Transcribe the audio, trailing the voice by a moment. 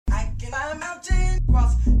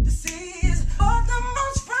across the seas. But the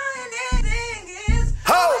most frightening thing is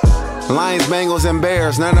Lions, Bengals, and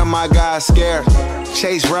Bears, none of my guys scared.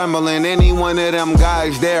 Chase rumbling, any one of them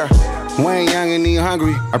guys there. Wayne Young and he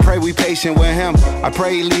hungry. I pray we patient with him. I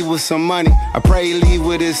pray he leave with some money. I pray he leave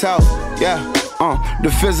with his health. Yeah,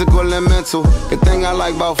 the physical and mental. The thing I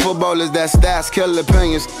like about football is that stats kill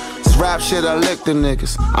opinions. This rap shit, I lick the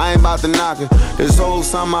niggas. I ain't about to knock it. This whole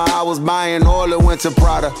summer I was buying all the winter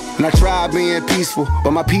Prada. And I tried being peaceful,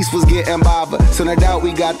 but my peace was getting bothered. So no doubt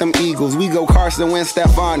we got them Eagles. We go Carson Wentz,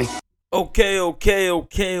 Stefani. Okay.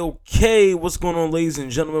 What's going on, ladies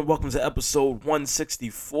and gentlemen? Welcome to episode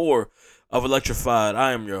 164 of Electrified.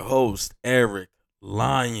 I am your host, Eric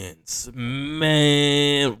Lyons.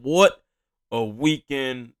 Man, what a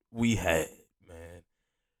weekend we had, man.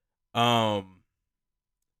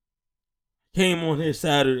 Came on here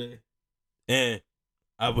Saturday, and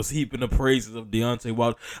I was heaping the praises of Deontay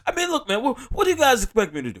Wilder. I mean, look, man, what do you guys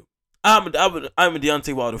expect me to do? I'm a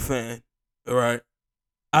Deontay Wilder fan, all right?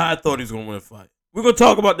 I thought he was going to win a fight. We're going to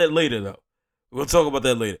talk about that later, though. We got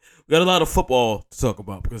a lot of football to talk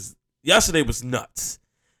about because yesterday was nuts.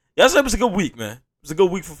 Yesterday was a good week, man. It was a good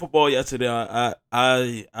week for football yesterday. I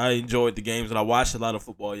enjoyed the games, and I watched a lot of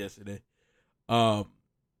football yesterday. We're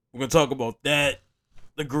going to talk about that,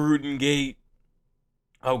 the Gruden Gate.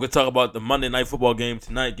 We're going to talk about the Monday Night Football game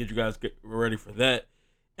tonight, get you guys ready for that.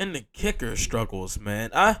 And the kicker struggles, man.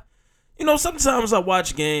 Sometimes I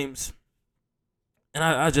watch games, and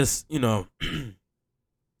I just, like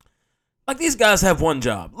these guys have one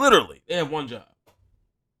job. Literally, they have one job.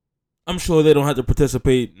 I'm sure they don't have to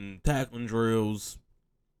participate in tackling drills.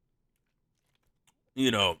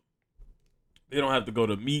 They don't have to go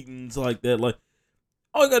to meetings like that. Like,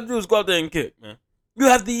 all you got to do is go out there and kick, man. You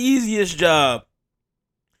have the easiest job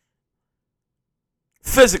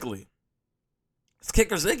physically. As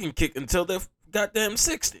kickers, they can kick until they're goddamn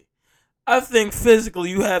 60. I think physically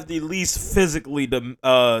you have the least physically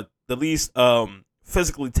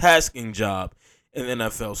physically tasking job in the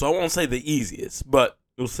NFL. So I won't say the easiest, but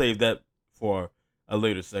we'll save that for a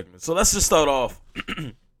later segment. So let's just start off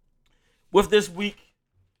with this week.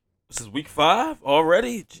 This is week 5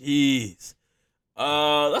 already? Jeez.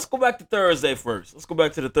 Let's go back to Thursday first. Let's go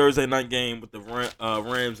back to the Thursday night game with the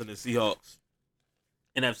Rams and the Seahawks.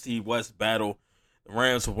 NFC West battle. The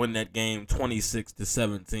Rams will win that game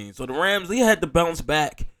 26-17. So the Rams, they had to bounce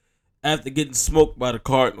back after getting smoked by the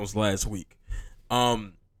Cardinals last week.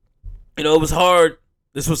 It was hard.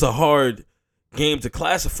 This was a hard game to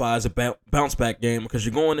classify as a bounce back game because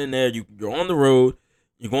you're going in there, you're on the road,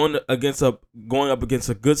 you're going up against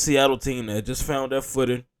a good Seattle team that just found their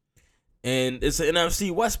footing, and it's an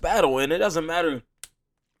NFC West battle, and it doesn't matter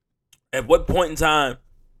at what point in time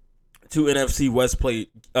two NFC West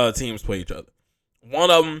teams play each other.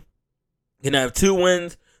 One of them can have 2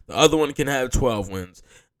 wins. The other one can have 12 wins.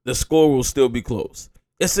 The score will still be close.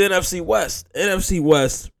 It's the NFC West. NFC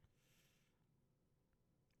West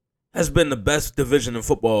has been the best division in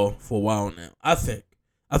football for a while now. I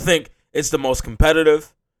think it's the most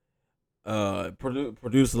competitive.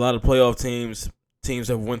 Produced a lot of playoff teams. Teams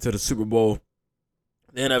that went to the Super Bowl.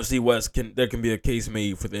 The NFC West there can be a case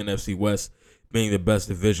made for the NFC West being the best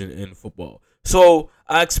division in football. So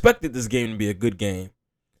I expected this game to be a good game,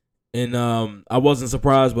 and I wasn't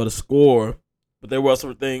surprised by the score. But there were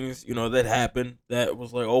some things, that happened that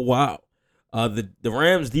was like, oh wow. The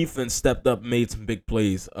Rams defense stepped up, and made some big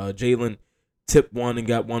plays. Jalen tipped one and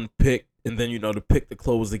got one pick, and then the pick to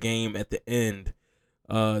close the game at the end.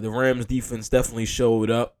 The Rams defense definitely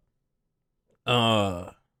showed up.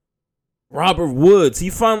 Robert Woods,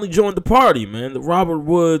 he finally joined the party, man. The Robert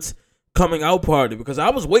Woods coming out party, because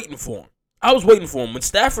I was waiting for him. When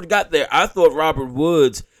Stafford got there, I thought Robert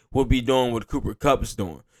Woods would be doing what Cooper Kupp is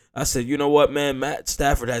doing. I said, you know what, man? Matt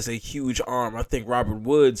Stafford has a huge arm. I think Robert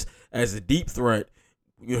Woods, as a deep threat,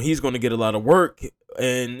 he's going to get a lot of work.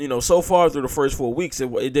 And, so far through the first 4 weeks,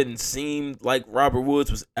 it didn't seem like Robert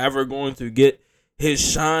Woods was ever going to get his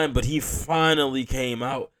shine, but he finally came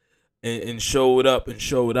out and showed up and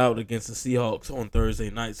showed out against the Seahawks on Thursday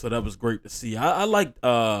night. So that was great to see. I liked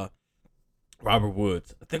Robert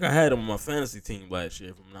Woods. I think I had him on my fantasy team last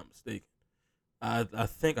year, if I'm not mistaken. I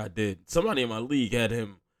think I did. Somebody in my league had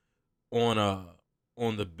him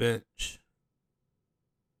on the bench.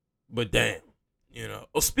 But damn,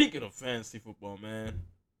 speaking of fantasy football, man.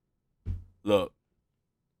 Look,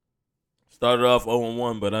 started off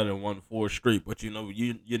 0-1, but I didn't won 4 straight. But you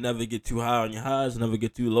never get too high on your highs, never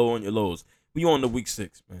get too low on your lows. We on to week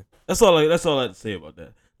 6, man. That's all I have to say about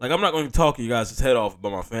that. Like, I'm not going to talk you guys' head off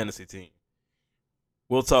about my fantasy team.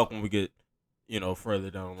 We'll talk when we get, further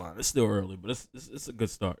down the line. It's still early, but it's a good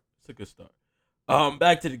start.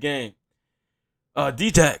 Back to the game.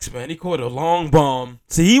 D-Jax, man, he caught a long bomb.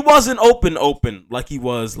 See, he wasn't open like he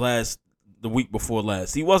was the week before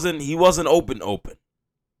last. He wasn't open.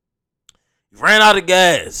 He ran out of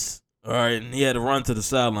gas. All right, and he had to run to the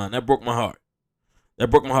sideline. That broke my heart.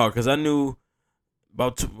 Because I knew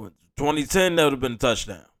about 2010 that would have been a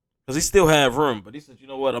touchdown. Because he still had room, but he said, you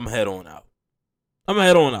know what, I'm going to head on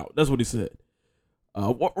out. That's what he said.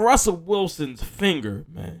 Russell Wilson's finger,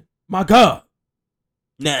 man. My God.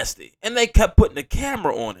 Nasty. And they kept putting the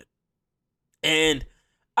camera on it. And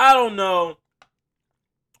I don't know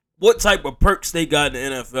what type of perks they got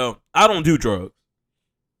in the NFL. I don't do drugs.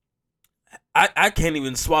 I can't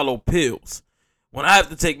even swallow pills. When I have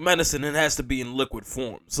to take medicine, it has to be in liquid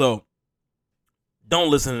form. So,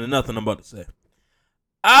 don't listen to nothing I'm about to say.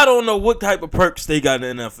 I don't know what type of perks they got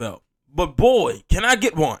in the NFL. But boy, can I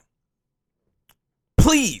get one?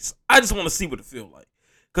 Please. I just want to see what it feels like.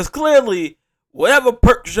 Because clearly, whatever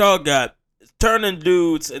perks y'all got is turning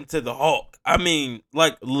dudes into the Hulk. I mean,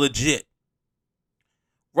 like, legit.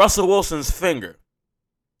 Russell Wilson's finger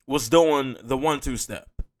was doing the 1-2 step.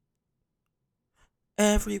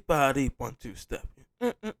 Everybody 1-2 step.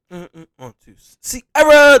 1-2. See,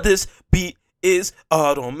 error, this beat is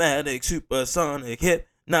automatic, supersonic,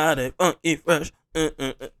 hypnotic, funky, fresh.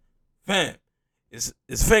 Fam, his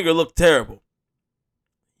finger looked terrible.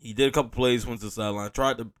 He did a couple plays, went to the sideline,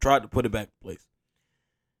 tried to put it back in place.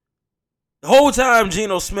 The whole time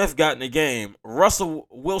Geno Smith got in the game, Russell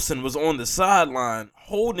Wilson was on the sideline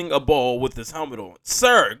holding a ball with his helmet on.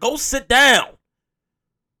 Sir, go sit down.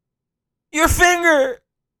 Your finger,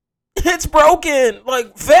 it's broken.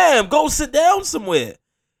 Like, fam, go sit down somewhere.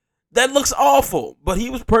 That looks awful. But he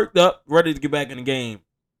was perked up, ready to get back in the game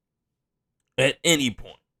at any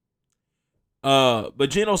point. But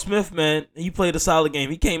Geno Smith, man, he played a solid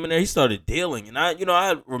game. He came in there, he started dealing. And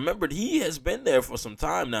I remembered he has been there for some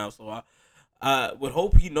time now. So I would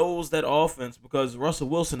hope he knows that offense because Russell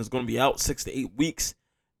Wilson is going to be out 6 to 8 weeks.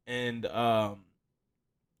 And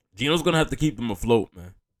Geno's going to have to keep them afloat,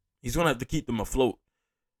 man. He's going to have to keep them afloat.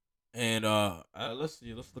 And let's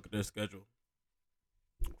see. Let's look at their schedule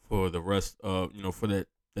for the rest of, for that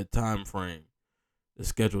time frame, the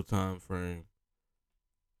schedule time frame,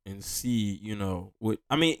 and see,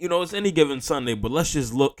 it's any given Sunday, but let's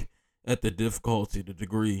just look at the difficulty, the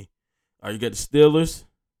degree. You got the Steelers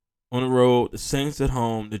on the road, the Saints at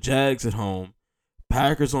home, the Jags at home,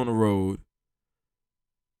 Packers on the road,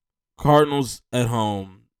 Cardinals at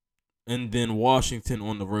home, and then Washington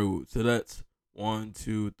on the road. So that's 1,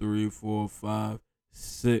 2, 3, 4, 5,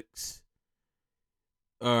 6.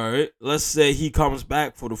 All right. Let's say he comes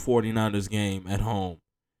back for the 49ers game at home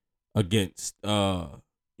against, the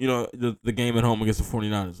game at home against the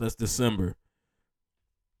 49ers. That's December.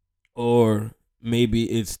 Or maybe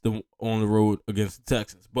it's on the road against the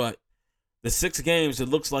Texans. But the 6 games it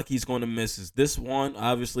looks like he's going to miss is this one,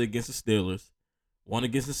 obviously, against the Steelers, one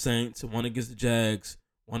against the Saints, one against the Jags,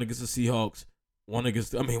 one against the Seahawks, one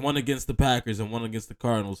against the Packers, and one against the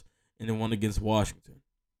Cardinals, and then one against Washington.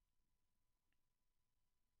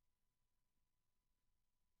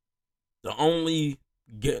 The only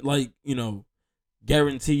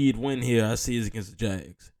guaranteed win here I see is against the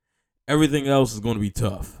Jags. Everything else is going to be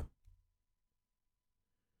tough.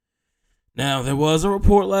 Now, there was a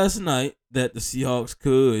report last night that the Seahawks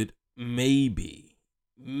could maybe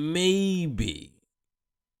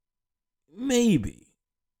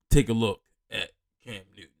take a look at Cam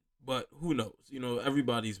Newton. But who knows?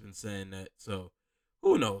 Everybody's been saying that, so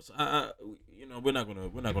who knows? We're not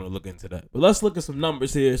gonna look into that. But let's look at some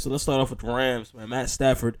numbers here. So let's start off with the Rams, man. Matt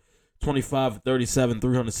Stafford, 25 of 37,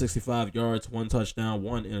 365 yards, 1 touchdown,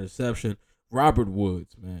 1 interception. Robert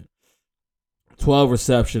Woods, man, 12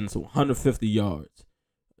 receptions, 150 yards.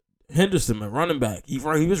 Henderson, man, running back. He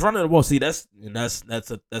was running the ball. See, that's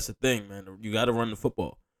a thing, man. You got to run the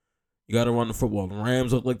football. The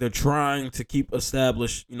Rams look like they're trying to keep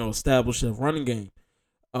establish a running game.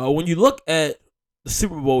 When you look at the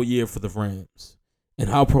Super Bowl year for the Rams and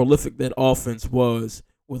how prolific that offense was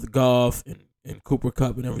with Goff and Cooper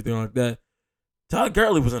Kupp and everything like that, Todd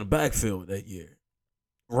Gurley was in the backfield that year,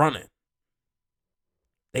 running.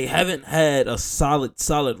 They haven't had a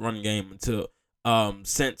solid running game until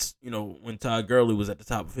since when Todd Gurley was at the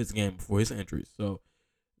top of his game before his injuries. So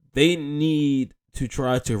they need to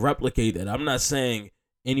try to replicate that. I'm not saying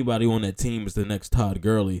anybody on that team is the next Todd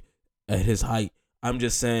Gurley at his height. I'm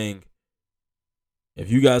just saying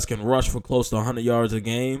if you guys can rush for close to 100 yards a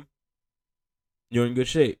game, you're in good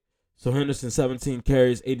shape. So Henderson, 17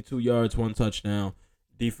 carries, 82 yards, 1 touchdown.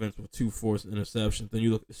 Defense with 2 forced interceptions. Then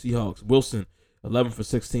you look at the Seahawks. Wilson, 11 for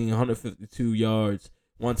 16, 152 yards,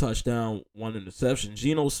 1 touchdown, 1 interception.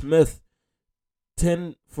 Geno Smith,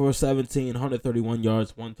 10 for 17, 131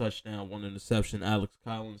 yards, 1 touchdown, 1 interception. Alex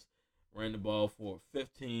Collins ran the ball for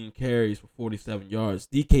 15 carries for 47 yards.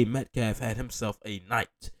 DK Metcalf had himself a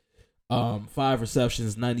night. 5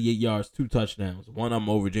 receptions, 98 yards, 2 touchdowns. One of them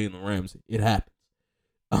over Jalen Ramsey. It happens.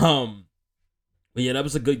 But yeah, that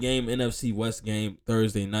was a good game. NFC West game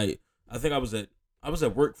Thursday night. I think I was at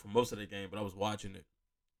work for most of the game, but I was watching it.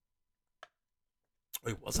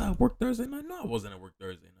 Wait, was I at work Thursday night? No, I wasn't at work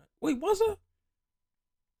Thursday night. Wait, was I?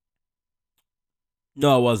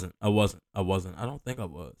 No, I wasn't. I don't think I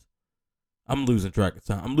was. I'm losing track of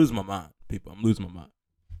time. I'm losing my mind, people. I'm losing my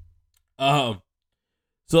mind.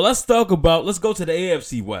 So let's go to the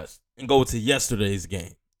AFC West and go to yesterday's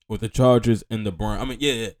game with the Chargers and the Browns. I mean,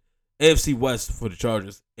 yeah. AFC West for the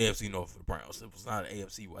Chargers, AFC North for the Browns. It was not an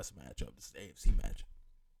AFC West matchup. It's an AFC matchup.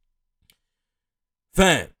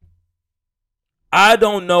 Fam, I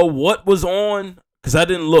don't know what was on, because I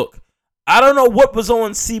didn't look. I don't know what was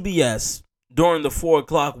on CBS during the 4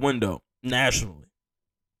 o'clock window nationally.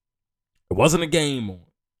 It wasn't a game on.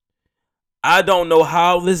 I don't know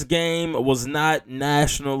how this game was not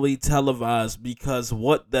nationally televised, because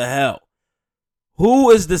what the hell? Who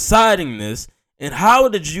is deciding this? And how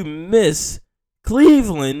did you miss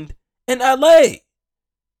Cleveland and LA?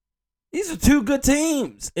 These are 2 good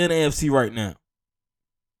teams in AFC right now.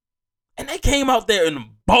 And they came out there and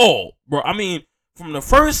balled, bro. I mean, from the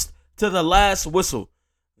first to the last whistle,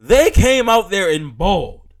 they came out there and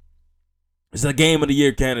balled. It's a game of the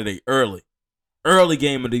year candidate early. Early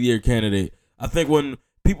game of the year candidate. I think when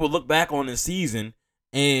people look back on the season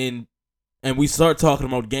and we start talking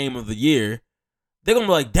about game of the year, they're going to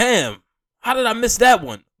be like, damn, how did I miss that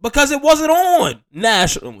one? Because it wasn't on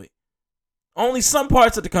nationally. Only some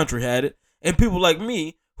parts of the country had it. And people like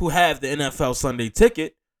me who have the NFL Sunday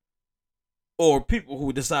ticket, or people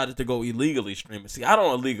who decided to go illegally stream it. See, I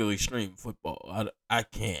don't illegally stream football. I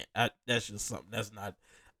can't. That's just something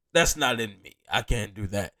that's not in me. I can't do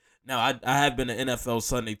that. Now, I have been an NFL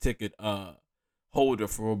Sunday ticket holder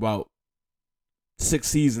for about 6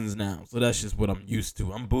 seasons now. So that's just what I'm used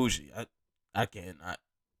to. I'm bougie. I can't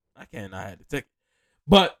have the ticket.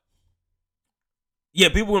 But yeah,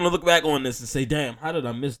 people are gonna look back on this and say, damn, how did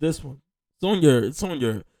I miss this one? It's on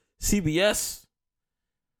your CBS.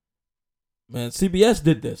 Man, CBS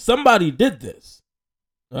did this. Somebody did this.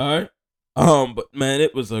 All right. But man,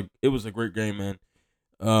 it was a great game,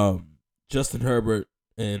 man. Justin Herbert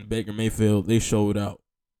and Baker Mayfield, they showed out.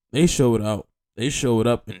 They showed out. They showed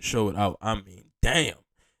up and showed out. I mean, damn.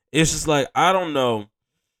 It's just like, I don't know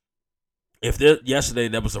if yesterday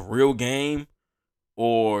that was a real game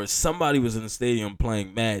or somebody was in the stadium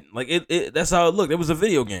playing Madden. Like, that's how it looked. It was a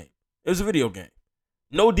video game. It was a video game.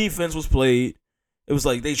 No defense was played. It was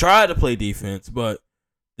like they tried to play defense, but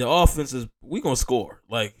the offense is, we gonna score.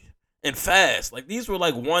 Like, and fast. Like, these were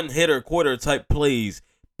like one-hitter, quarter type plays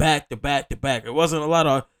back to back to back. It wasn't a lot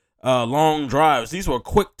of long drives. These were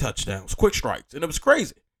quick touchdowns, quick strikes, and it was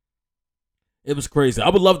crazy. It was crazy. I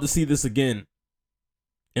would love to see this again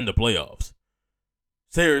in the playoffs.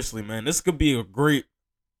 Seriously, man, this could be a great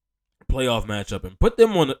playoff matchup, and put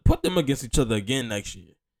them against each other again next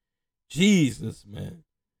year. Jesus, man.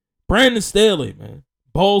 Brandon Staley, man,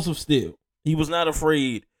 balls of steel. He was not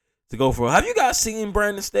afraid to go for it. Have you guys seen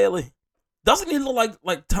Brandon Staley? Doesn't he look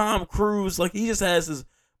like Tom Cruise? Like, he just has this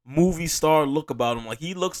movie star look about him. Like,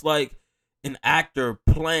 he looks like an actor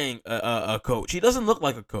playing a coach. He doesn't look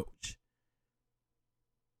like a coach.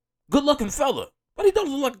 Good looking fella, but he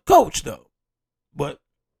doesn't look like a coach though. But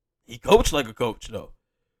he coached like a coach though.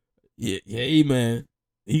 Yeah, man.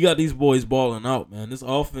 He got these boys balling out, man. This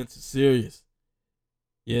offense is serious.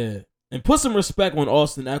 Yeah, and put some respect on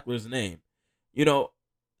Austin Eckler's name. You know,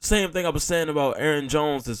 same thing I was saying about Aaron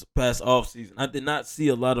Jones this past offseason. I did not see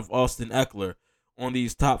a lot of Austin Eckler on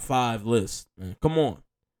these top 5 lists, man. Come on.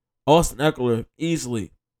 Austin Eckler,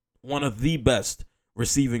 easily one of the best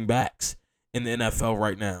receiving backs in the NFL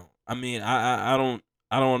right now. I mean, I don't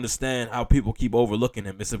understand how people keep overlooking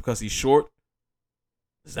him. Is it because he's short?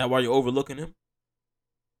 Is that why you're overlooking him?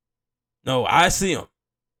 No, I see him.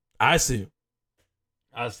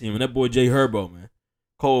 And that boy Jay Herbo, man,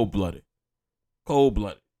 cold-blooded.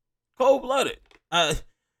 I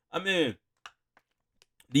mean,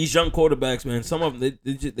 these young quarterbacks, man, some of them,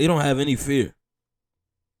 they don't have any fear.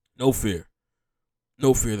 No fear.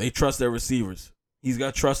 They trust their receivers. He's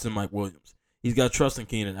got trust in Mike Williams. He's got trust in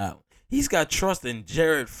Keenan Allen. He's got trust in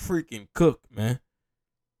Jared freaking Cook, man.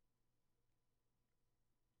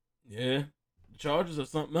 Yeah. The Chargers are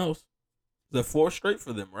something else. They're 4 straight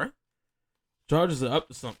for them, right? Chargers are up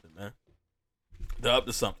to something, man. They're up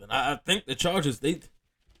to something. I think the Chargers, they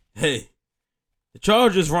Hey, the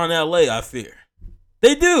Chargers run LA, I fear.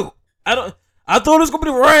 They do. I thought it was gonna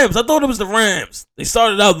be the Rams. I thought it was the Rams. They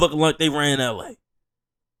started out looking like they ran LA.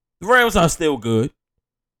 The Rams are still good.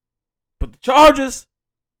 But the Chargers,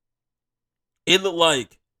 it looked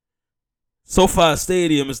like SoFi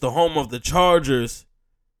Stadium is the home of the Chargers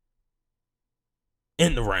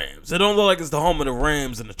and the Rams. It don't look like it's the home of the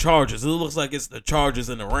Rams and the Chargers. It looks like it's the Chargers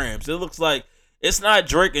and the Rams. It looks like it's not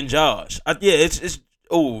Drake and Josh. It's.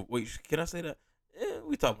 Oh wait, can I say that? Yeah,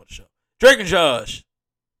 we talking about the show. Drake and Josh,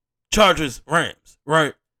 Chargers, Rams.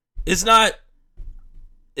 Right? It's not.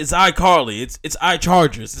 It's iCarly. It's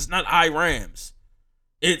iChargers. It's not iRams.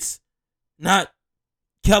 It's not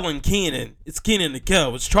Kellen Keenan. It's Keenan and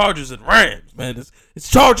Kel. It's Chargers and Rams, man. It's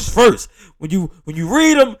Chargers first. When you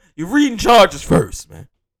read them, you're reading Chargers first, man.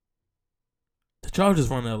 The Chargers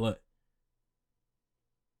run LA.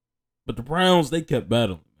 But the Browns, they kept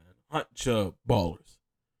battling, man. Hunt, Chubb, ballers.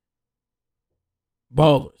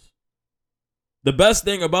 Ballers. The best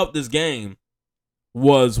thing about this game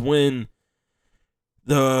was when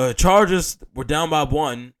the Chargers were down by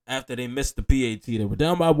 1 after they missed the PAT. They were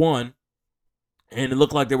down by 1, and it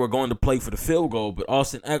looked like they were going to play for the field goal, but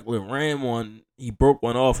Austin Eckler ran one. He broke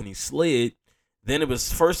one off, and he slid. Then it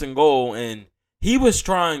was 1st and goal, and he was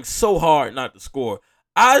trying so hard not to score.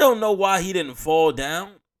 I don't know why he didn't fall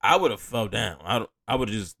down. I would have fell down. I would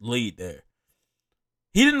have just laid there.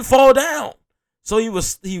 He didn't fall down. So he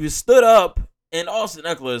was stood up, and Austin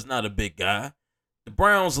Eckler is not a big guy. The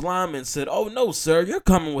Browns lineman said, "Oh, no, sir, you're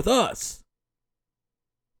coming with us."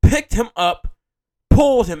 Picked him up,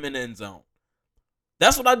 pulled him in the end zone.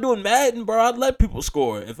 That's what I do in Madden, bro. I let people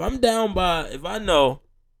score. If I'm down by, if I know,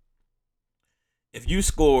 if you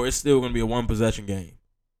score, it's still going to be a 1-possession game.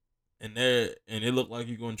 And it looked like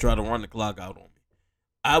you're going to try to run the clock out on me.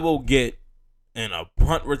 I will get in a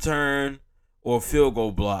punt return or a field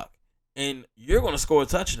goal block. And you're going to score a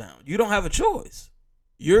touchdown. You don't have a choice.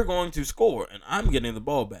 You're going to score, and I'm getting the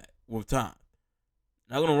ball back with time.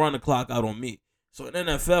 Not going to run the clock out on me. So in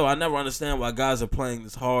NFL, I never understand why guys are playing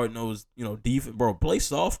this hard-nosed, defense. Bro, play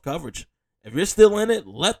soft coverage. If you're still in it,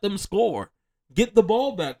 let them score. Get the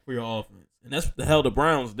ball back for your offense. And that's what the hell the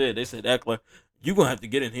Browns did. They said, Eckler, you're going to have to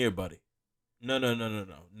get in here, buddy. No.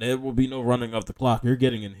 There will be no running off the clock. You're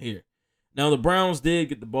getting in here. Now, the Browns did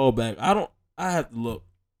get the ball back. I have to look.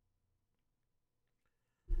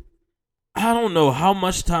 I don't know how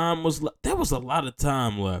much time was left. There was a lot of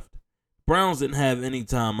time left. Browns didn't have any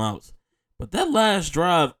timeouts. But that last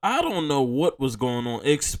drive, I don't know what was going on,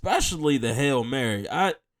 especially the Hail Mary.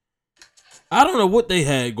 I don't know what they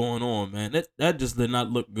had going on, man. That just did not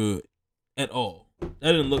look good at all.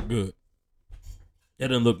 That didn't look good.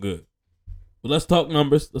 But let's talk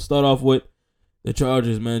numbers. Let's start off with the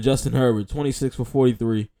Chargers, man. Justin Herbert, 26 for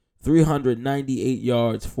 43. 398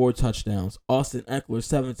 yards, 4 touchdowns. Austin Eckler,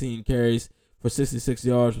 17 carries for 66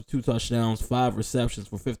 yards with 2 touchdowns, 5 receptions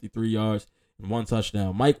for 53 yards and 1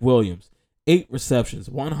 touchdown. Mike Williams, 8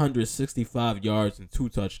 receptions, 165 yards and 2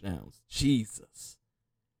 touchdowns. Jesus.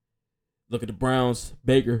 Look at the Browns.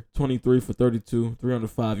 Baker, 23 for 32,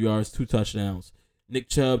 305 yards, 2 touchdowns. Nick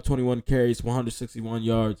Chubb, 21 carries, 161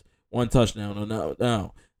 yards, 1 touchdown.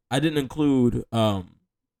 Now, I didn't include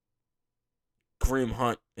Kareem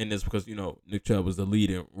Hunt in this because, Nick Chubb was the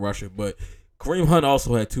leading rusher. But Kareem Hunt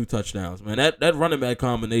also had 2 touchdowns, man. That running back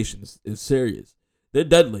combination is serious. They're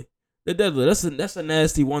deadly. That's a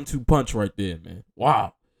nasty 1-2 punch right there, man.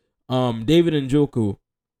 Wow. David Njoku,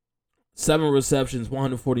 7 receptions,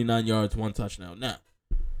 149 yards, 1 touchdown. Now,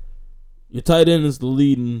 your tight end is the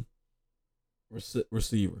leading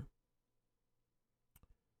receiver.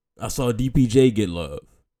 I saw DPJ get love.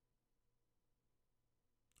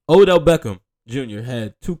 Odell Beckham Jr.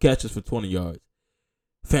 had 2 catches for 20 yards.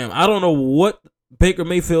 Fam, I don't know what Baker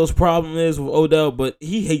Mayfield's problem is with Odell, but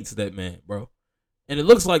he hates that man, bro. And it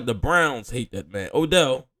looks like the Browns hate that man.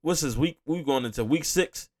 Odell, what's his week? We're going into week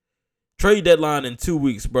 6. Trade deadline in 2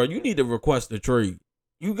 weeks, bro. You need to request a trade.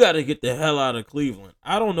 You got to get the hell out of Cleveland.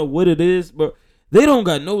 I don't know what it is, but they don't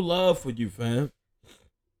got no love for you, fam.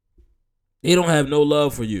 They don't have no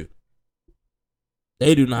love for you.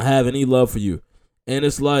 They do not have any love for you. And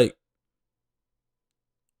it's like,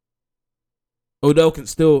 Odell can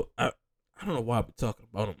still, I don't know why I'm talking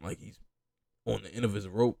about him like he's on the end of his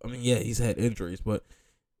rope. I mean, yeah, he's had injuries, but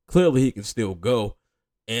clearly he can still go.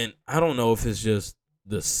 And I don't know if it's just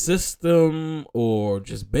the system or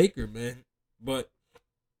just Baker, man. But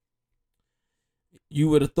you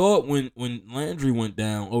would have thought when Landry went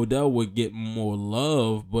down, Odell would get more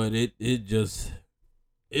love, but it's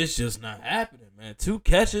just not happening, man. 2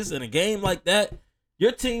 catches in a game like that.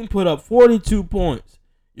 Your team put up 42 points.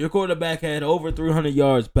 Your quarterback had over 300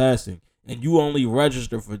 yards passing, and you only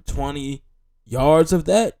registered for 20 yards of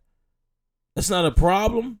that? That's not a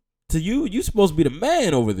problem to you? You're supposed to be the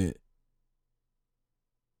man over there.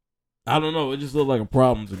 I don't know. It just looked like a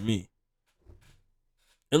problem to me.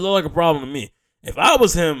 It looked like a problem to me. If I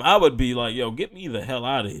was him, I would be like, yo, get me the hell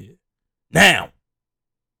out of here. Now.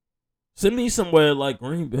 Send me somewhere like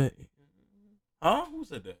Green Bay. Huh? Who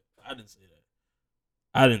said that? I didn't say that.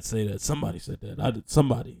 I didn't say that. Somebody said that.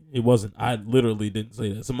 Somebody. It wasn't. I literally didn't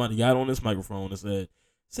say that. Somebody got on this microphone and said,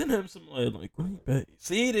 send him somewhere like Green Bay.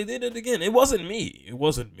 See, they did it again. It wasn't me. It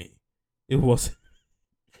wasn't me. It wasn't.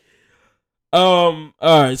 All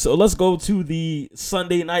right, so let's go to the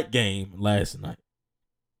Sunday night game last night.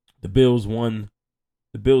 The Bills won.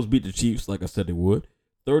 The Bills beat the Chiefs like I said they would,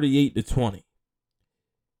 38-20.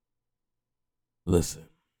 Listen,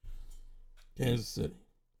 Kansas City.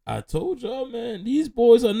 I told y'all, man, these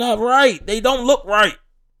boys are not right. They don't look right.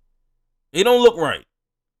 They don't look right.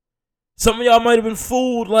 Some of y'all might have been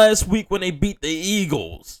fooled last week when they beat the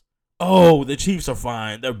Eagles. Oh, the Chiefs are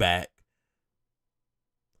fine. They're back.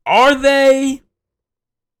 Are they?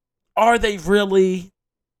 Are they really?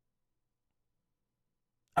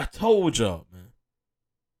 I told y'all, man.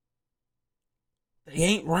 They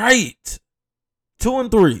ain't right.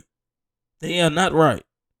 2-3. They are not right.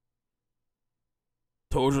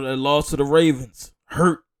 Told you they lost to the Ravens.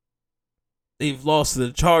 Hurt. They've lost to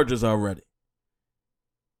the Chargers already.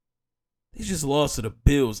 They just lost to the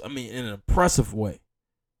Bills. I mean, in an impressive way.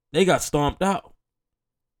 They got stomped out.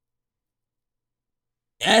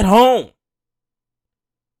 At home.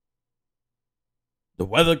 The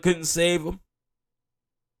weather couldn't save them.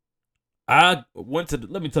 I went to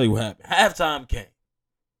let me tell you what happened. Halftime came.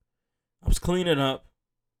 I was cleaning up.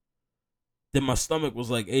 Then my stomach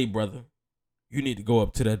was like, hey, brother, you need to go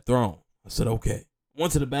up to that throne. I said, okay.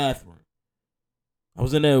 Went to the bathroom. I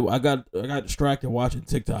was in there. I got distracted watching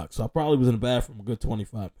TikTok, so I probably was in the bathroom a good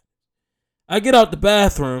 25 minutes. I get out the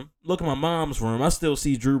bathroom, look at my mom's room. I still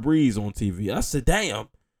see Drew Brees on TV. I said, damn,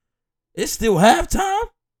 it's still halftime?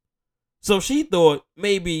 So she thought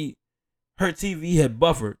maybe her TV had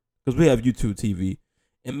buffered, because we have YouTube TV,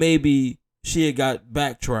 and maybe she had got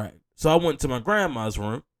backtracked. So I went to my grandma's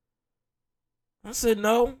room. I said,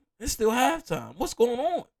 no, it's still halftime. What's going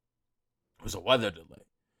on? It was a weather delay.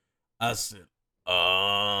 I said,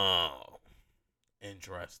 oh,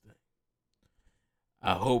 interesting.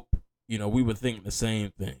 I hope, we were thinking the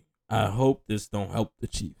same thing. I hope this don't help the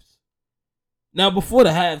Chiefs. Now, before the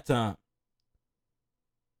halftime.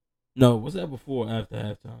 No, was that before or after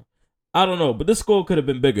halftime? I don't know, but this score could have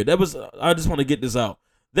been bigger. I just want to get this out.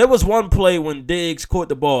 There was one play when Diggs caught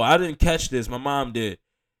the ball. I didn't catch this. My mom did.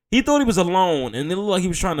 He thought he was alone, and it looked like he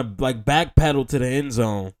was trying to backpedal to the end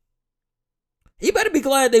zone. He better be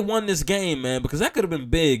glad they won this game, man, because that could have been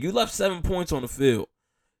big. You left 7 points on the field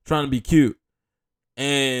trying to be cute,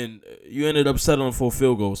 and you ended up settling for a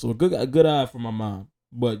field goal. So a good eye for my mom.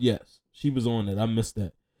 But yes, she was on it. I missed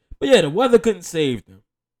that. But yeah, the weather couldn't save them.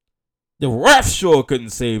 The refs sure couldn't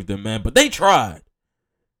save them, man, but they tried.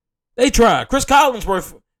 They tried. Chris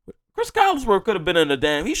Collinsworth could have been in the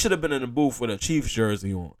damn. He should have been in the booth with a Chiefs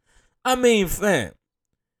jersey on. I mean, fam,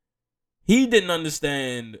 he didn't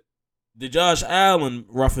understand the Josh Allen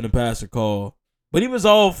roughing the passer call, but he was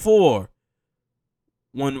all for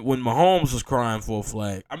when Mahomes was crying for a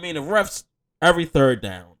flag. I mean, the refs every third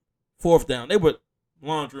down, fourth down, they would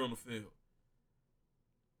laundry on the field.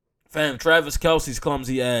 Fam, Travis Kelce's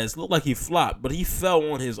clumsy ass looked like he flopped, but he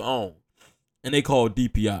fell on his own, and they called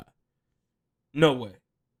DPI. No way.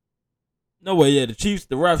 No way. Yeah, the Chiefs,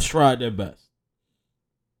 the refs tried their best.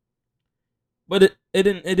 But it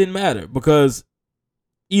didn't matter because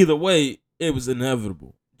either way, it was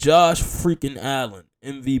inevitable. Josh freaking Allen,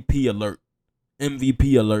 MVP alert.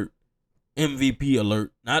 MVP alert. MVP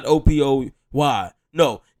alert. Not OPOY.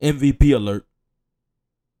 No, MVP alert.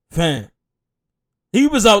 Fam. He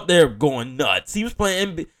was out there going nuts. He was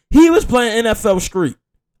playing NFL Street.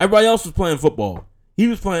 Everybody else was playing football. He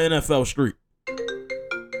was playing NFL Street.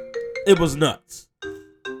 It was nuts.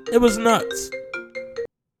 It was nuts.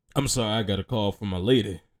 I'm sorry, I got a call from my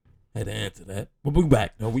lady. Had to answer that. But we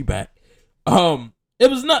back. No, we back. It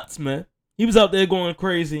was nuts, man. He was out there going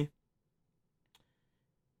crazy.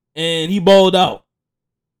 And he balled out.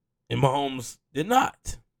 And Mahomes did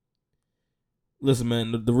not. Listen,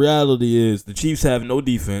 man, the reality is the Chiefs have no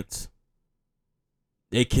defense.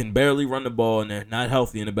 They can barely run the ball, and they're not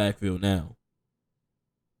healthy in the backfield now.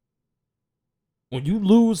 When you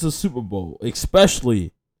lose the Super Bowl,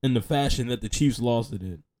 especially in the fashion that the Chiefs lost it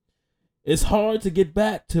in, it's hard to get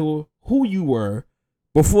back to who you were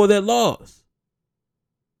before that loss.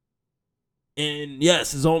 And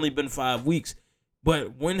yes, it's only been 5 weeks,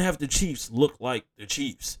 but when have the Chiefs looked like the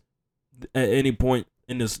Chiefs at any point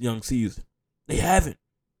in this young season? They haven't.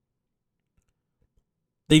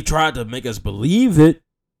 They've tried to make us believe it,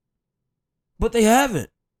 but they haven't.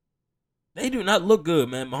 They do not look good,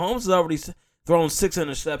 man. Mahomes has already thrown 6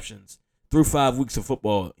 interceptions through 5 weeks of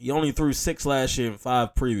football. He only threw 6 last year and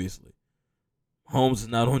 5 previously. Mahomes is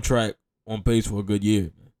not on track, on pace for a good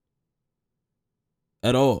year, man.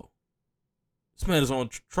 At all. This man is on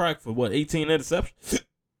track for, 18 interceptions?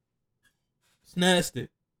 It's nasty.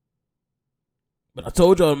 But I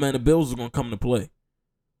told y'all, man, the Bills are going to come to play.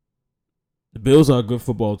 The Bills are a good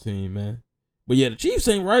football team, man. But yeah, the Chiefs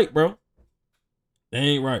ain't right, bro. They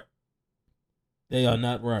ain't right. They are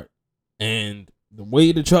not right. And the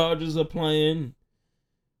way the Chargers are playing,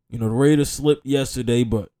 the Raiders slipped yesterday,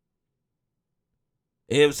 but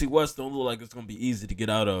AFC West don't look like it's going to be easy to get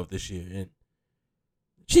out of this year. And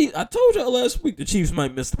I told y'all last week the Chiefs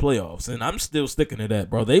might miss the playoffs, and I'm still sticking to that,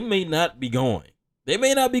 bro. They may not be going. Don't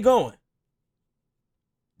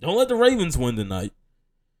let the Ravens win tonight.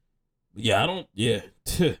 Yeah, I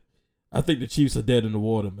think the Chiefs are dead in the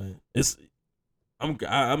water, man.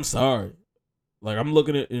 I'm sorry. Like, I'm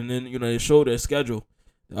looking at, and then they show their schedule,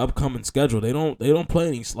 the upcoming schedule. They don't play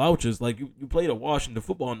any slouches. Like, you play the Washington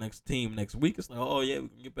football team next week. It's like, oh yeah, we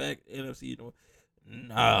can get back NFC.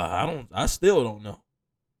 Nah, I still don't know.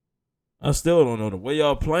 The way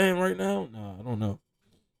y'all playing right now. Nah, I don't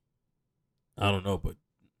know. But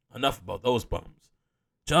enough about those bums.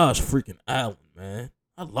 Josh freaking Allen, man.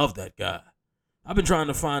 I love that guy. I've been trying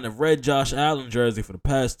to find a red Josh Allen jersey for the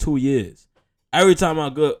past 2 years. Every time I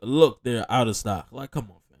look, they're out of stock. Like,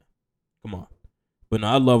 come on, man. Come on. But no,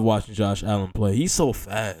 I love watching Josh Allen play. He's so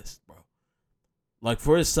fast, bro. Like,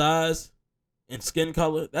 for his size and skin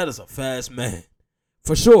color, that is a fast man.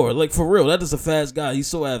 For sure. Like, for real, that is a fast guy. He's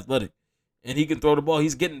so athletic. And he can throw the ball.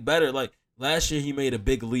 He's getting better. Like, last year he made a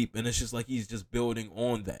big leap, and it's just like he's just building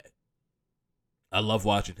on that. I love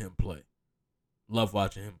watching him play. Him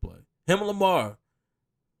and Lamar,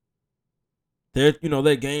 their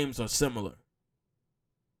games are similar.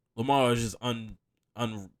 Lamar is just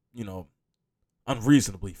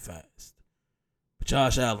unreasonably fast. But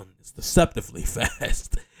Josh Allen is deceptively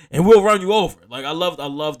fast and will run you over. Like, I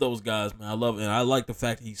love those guys, man. I like the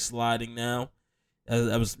fact that he's sliding now.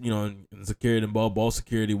 That was, in security and ball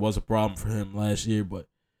security was a problem for him last year, but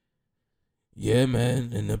yeah,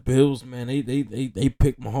 man. And the Bills, man, they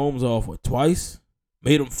picked Mahomes off twice.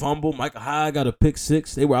 Made him fumble. Micah Hyde got a pick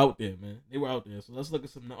 6. They were out there, man. So let's look at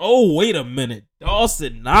some. Oh, wait a minute.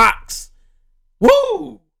 Dawson Knox.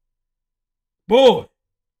 Woo! Boy.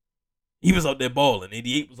 He was out there balling.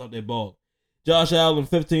 88 was out there balling. Josh Allen,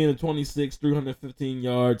 15-26, 315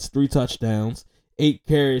 yards, 3 touchdowns, 8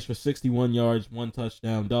 carries for 61 yards, 1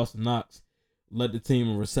 touchdown. Dawson Knox led the team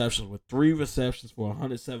in receptions with 3 receptions for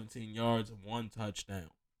 117 yards and 1 touchdown.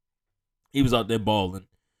 He was out there balling.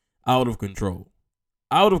 Out of control.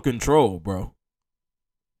 Bro.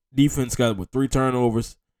 Defense got 3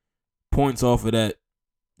 turnovers. Points off of that.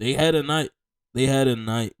 They had a night,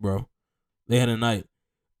 bro.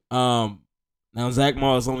 Now Zach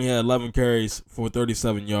Moss only had 11 carries for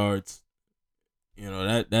 37 yards.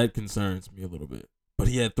 That concerns me a little bit. But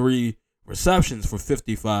he had 3 receptions for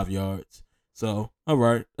 55 yards. So, all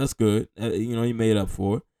right, that's good. He made up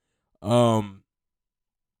for it.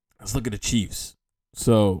 Let's look at the Chiefs.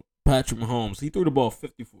 So, Patrick Mahomes, he threw the ball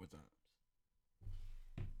 54 times.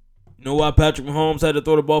 You know why Patrick Mahomes had to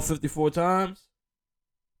throw the ball 54 times?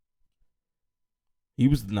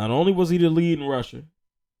 Not only was he the leading rusher,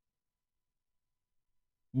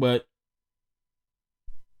 but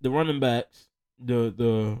the running backs,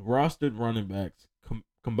 the rostered running backs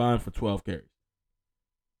combined for 12 carries.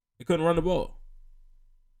 They couldn't run the ball.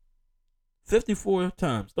 54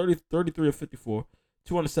 times, 33 of 54,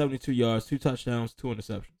 272 yards, 2 touchdowns, 2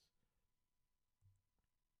 interceptions.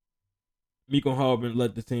 Mecole Hardman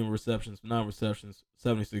led the team in receptions, 9 receptions,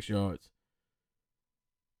 76 yards.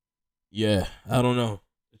 Yeah, I don't know.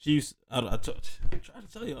 The Chiefs, I try to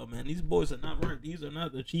tell y'all, man, these boys are not right. These are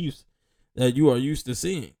not the Chiefs that you are used to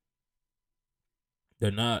seeing.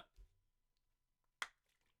 They're not.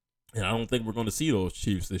 And I don't think we're going to see those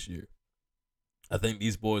Chiefs this year. I think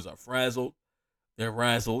these boys are frazzled. They're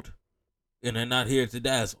razzled. And they're not here to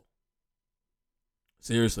dazzle.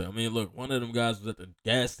 Seriously. I mean, look, one of them guys was at the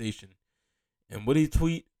gas station. And what did he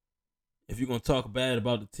tweet? If you're going to talk bad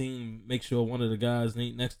about the team, make sure one of the guys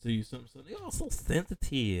ain't next to you. Something. So they're all so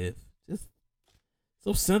sensitive. Just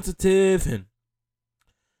so sensitive. And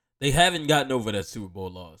they haven't gotten over that Super Bowl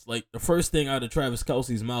loss. Like, the first thing out of Travis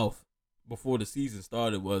Kelce's mouth before the season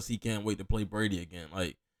started was he can't wait to play Brady again.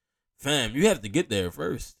 Like, fam, you have to get there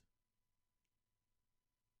first.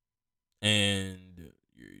 And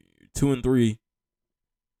you're 2-3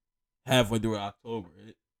 halfway through October.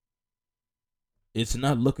 It's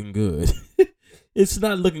not looking good. It's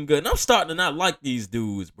not looking good. And I'm starting to not like these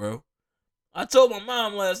dudes, bro. I told my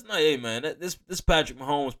mom last night, hey, man, this Patrick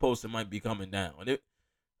Mahomes poster might be coming down.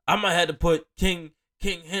 I might have to put King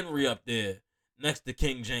Henry up there next to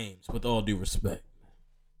King James, with all due respect.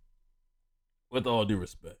 With all due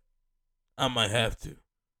respect. I might have to.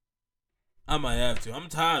 I'm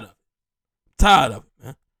tired of it. Tired of it,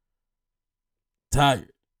 man.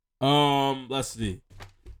 Tired. Let's see.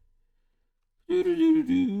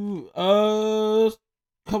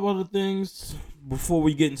 Couple other things before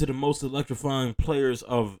we get into the most electrifying players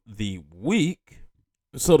of the week.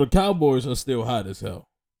 So the Cowboys are still hot as hell.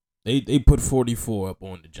 They put 44 up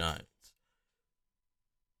on the Giants.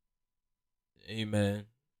 Hey, man.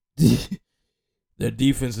 Their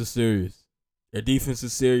defense is serious. They're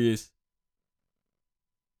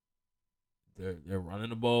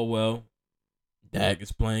running the ball well. Dak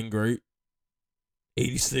is playing great.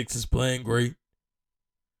 86 is playing great.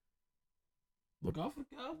 Look out for the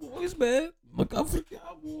Cowboys,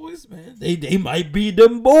 man. They might be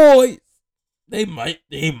them boys. They might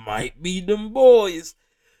be them boys.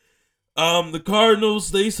 The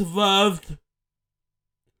Cardinals, they survived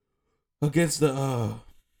against the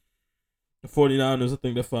 49ers. I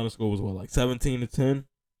think their final score was like 17-10.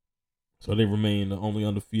 So they remain the only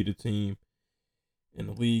undefeated team in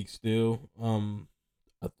the league still.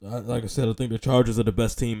 Like I said, I think the Chargers are the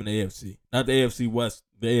best team in the AFC. Not the AFC West,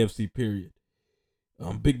 the AFC period.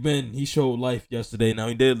 Big Ben, he showed life yesterday. Now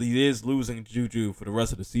he is losing Juju for the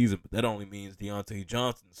rest of the season, but that only means Deontay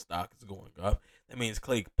Johnson's stock is going up. That means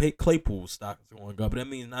Claypool's stock is going up. That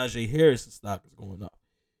means Najee Harris's stock is going up.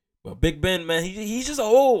 But Big Ben, man, he's just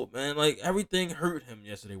old, man. Like, everything hurt him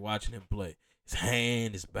yesterday watching him play. His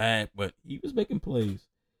hand, his back, but he was making plays.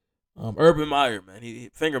 Urban Meyer, man,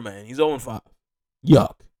 finger man, he's 0-5.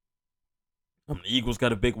 Yuck. The Eagles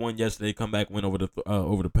got a big one yesterday. Come back, win over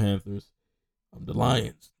the Panthers. The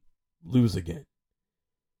Lions lose again.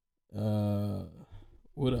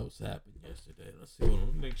 What else happened yesterday? Let's see. Hold on.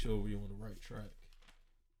 Let's make sure we're on the right track.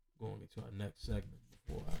 Going into our next segment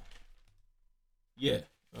before I. Yeah.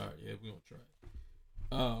 All right. Yeah, we're on track.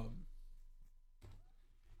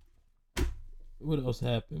 What else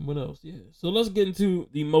happened? What else? Yeah. So let's get into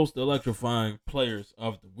the most electrifying players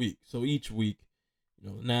of the week. So each week,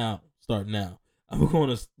 start now. I'm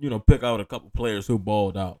going to, pick out a couple players who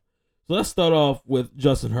balled out. So let's start off with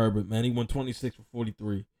Justin Herbert, man. He went 26 for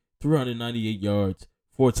 43, 398 yards,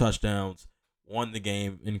 4 touchdowns, won the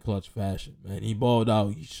game in clutch fashion, man. He balled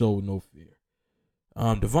out. He showed no fear.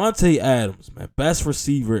 Devontae Adams, man, best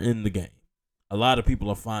receiver in the game. A lot of people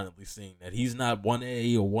are finally seeing that he's not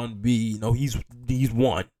 1A or 1B. No, he's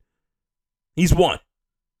 1. He's 1.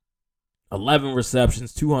 11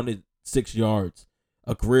 receptions, 206 yards,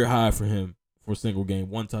 a career high for him for a single game,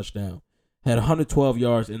 1 touchdown. Had 112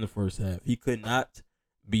 yards in the first half. He could not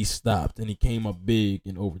be stopped, and he came up big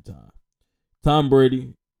in overtime. Tom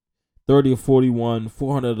Brady, 30 of 41,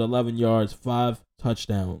 411 yards, 5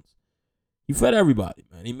 touchdowns. He fed everybody,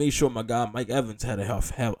 man. He made sure my guy Mike Evans had a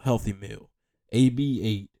healthy meal. AB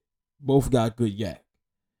 8. Both got good yak.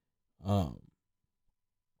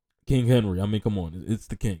 King Henry, I mean, come on. It's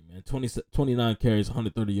the king, man. 29 carries,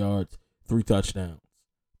 130 yards, 3 touchdowns,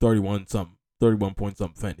 31 point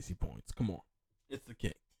something fantasy points. Come on. It's the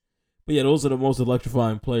king. But yeah, those are the most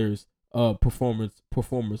electrifying players, performers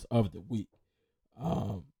of the week.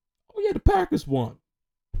 The Packers won.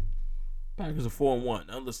 Packers are 4-1.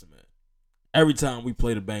 Now listen, man. Every time we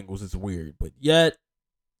play the Bengals, it's weird. But yet,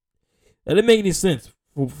 that didn't make any sense.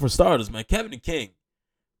 For starters, man, Kevin King,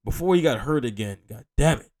 before he got hurt again, god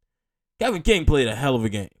damn it, Kevin King played a hell of a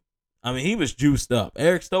game. I mean, he was juiced up.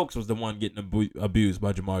 Eric Stokes was the one getting abused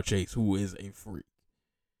by Jamar Chase, who is a freak.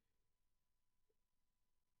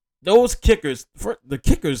 Those kickers, the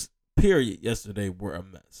kickers, period, yesterday were a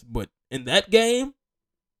mess. But in that game,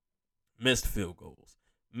 missed field goals,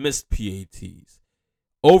 missed PATs.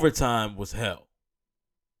 Overtime was hell.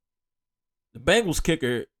 The Bengals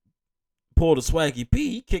kicker pulled a Swaggy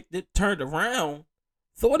P. He kicked it, turned around,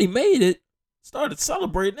 thought he made it, started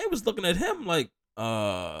celebrating. They was looking at him like,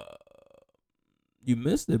 you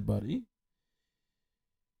missed it, buddy.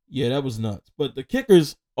 Yeah, that was nuts. But the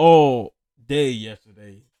kickers all day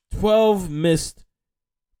yesterday, 12 missed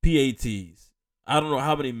PATs. I don't know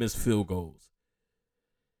how many missed field goals.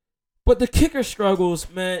 But the kicker struggles,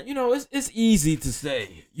 man, it's easy to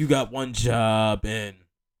say you got one job and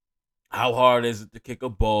how hard is it to kick a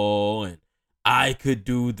ball and I could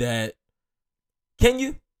do that. Can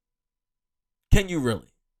you? Can you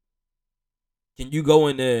really? Can you go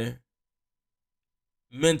in there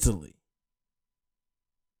mentally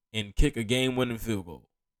and kick a game-winning field goal?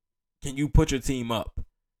 Can you put your team up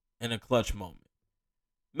in a clutch moment?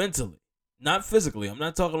 Mentally, not physically. I'm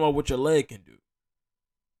not talking about what your leg can do.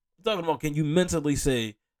 I'm talking about, can you mentally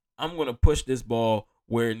say, I'm going to push this ball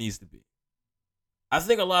where it needs to be? I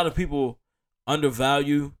think a lot of people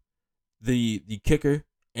undervalue the kicker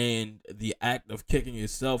and the act of kicking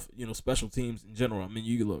itself, special teams in general. I mean,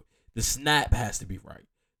 you look, the snap has to be right.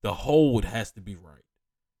 The hold has to be right.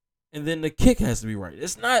 And then the kick has to be right.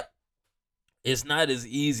 It's not as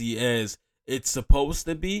easy as it's supposed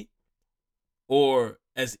to be or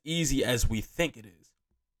as easy as we think it is.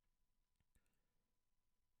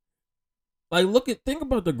 Like, think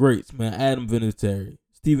about the greats, man. Adam Vinatieri,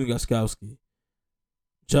 Steven Gostkowski,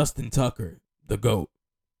 Justin Tucker, the GOAT.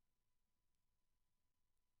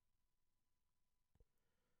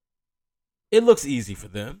 It looks easy for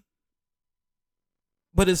them,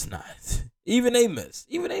 but it's not. Even they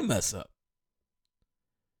mess up.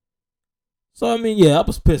 So, I mean, yeah, I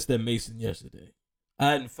was pissed at Mason yesterday.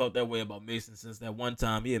 I hadn't felt that way about Mason since that one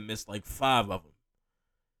time he had missed like 5 of them.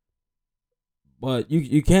 But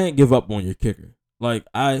you can't give up on your kicker. Like,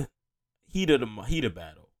 heated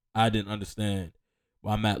battle. I didn't understand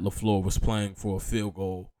why Matt LaFleur was playing for a field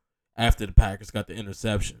goal after the Packers got the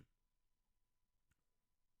interception.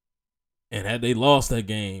 And had they lost that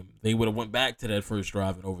game, they would have went back to that first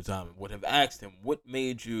drive in overtime and would have asked him, what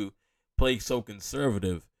made you play so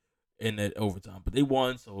conservative in that overtime? But they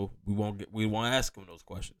won, so we won't ask him those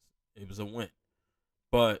questions. It was a win.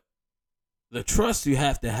 But the trust you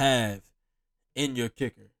have to have in your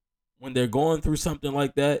kicker when they're going through something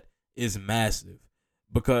like that is massive.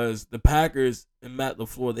 Because the Packers and Matt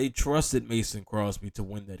LaFleur, they trusted Mason Crosby to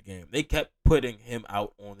win that game. They kept putting him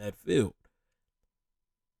out on that field.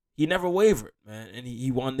 He never wavered, man, and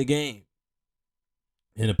he won the game.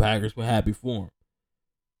 And the Packers were happy for him.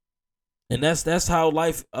 And that's how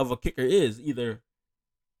life of a kicker is. Either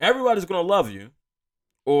everybody's going to love you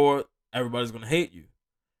or everybody's going to hate you.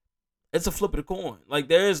 It's a flip of the coin. Like,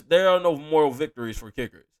 there are no moral victories for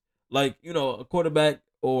kickers. Like, a quarterback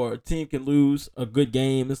or a team can lose a good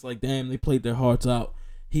game. It's like, damn, they played their hearts out.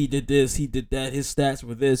 He did this, he did that. His stats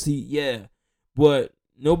were this. But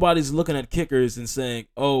nobody's looking at kickers and saying,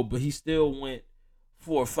 oh, but he still went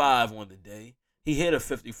 4 or 5 on the day. He hit a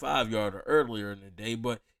 55-yarder earlier in the day,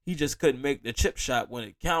 but he just couldn't make the chip shot when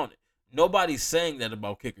it counted. Nobody's saying that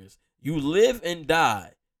about kickers. You live and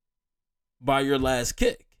die by your last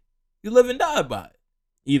kick. You live and die by it.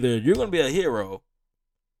 Either you're going to be a hero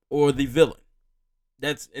or the villain.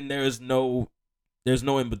 There's no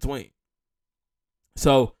in between.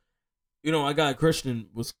 So, I got Christian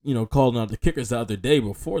was, calling out the kickers the other day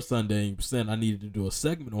before Sunday and saying I needed to do a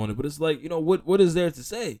segment on it. But it's like, what is there to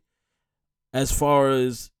say as far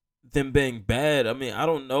as them being bad? I mean, I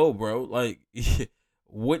don't know, bro. Like,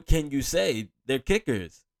 what can you say? They're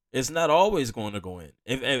kickers. It's not always going to go in.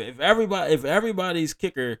 If everybody's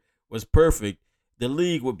kicker was perfect, the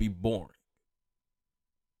league would be boring.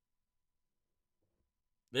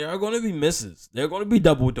 There are going to be misses. There are going to be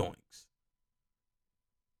double doinks.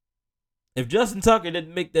 If Justin Tucker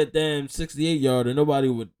didn't make that damn 68-yarder, nobody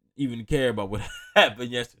would even care about what happened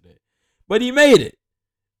yesterday. But he made it.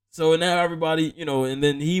 So now everybody, and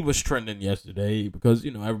then he was trending yesterday because,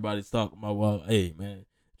 everybody's talking about, well, hey, man,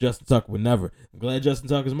 Justin Tucker would never. I'm glad Justin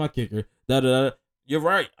Tucker's my kicker. You're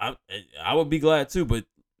right. I would be glad too, but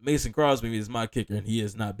Mason Crosby is my kicker, and he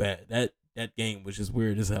is not bad. That game was just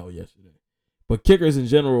weird as hell yesterday. But kickers in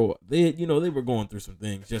general, they were going through some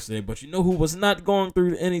things yesterday. But who was not going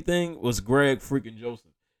through anything was Greg freaking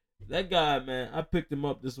Joseph. That guy, man, I picked him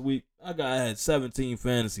up this week. That guy had 17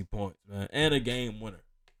 fantasy points, man, and a game winner.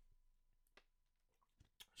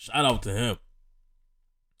 Shout out to him.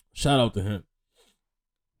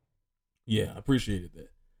 Yeah, I appreciated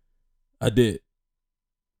that. I did.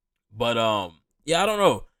 But yeah, I don't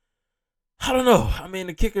know. I mean,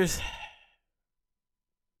 the kickers.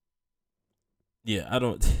 Yeah, I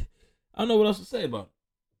don't know what else to say about it.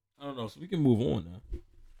 I don't know, so we can move on now.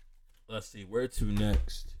 Let's see, where to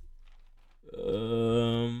next?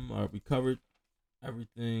 All right, we covered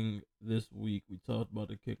everything this week. We talked about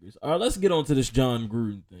the kickers. All right, let's get on to this John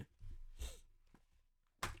Gruden thing.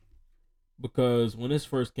 Because when this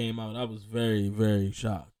first came out, I was very, very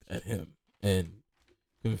shocked at him and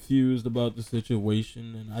confused about the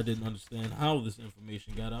situation, and I didn't understand how this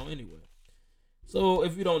information got out anyway. So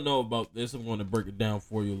if you don't know about this, I'm going to break it down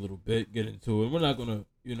for you a little bit, get into it. We're not going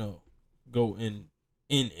to, go in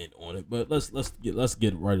on it, but let's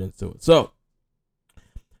get right into it. So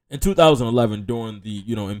in 2011 during the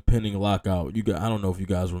impending lockout. I don't know if you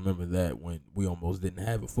guys remember that, when we almost didn't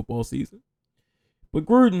have a football season. But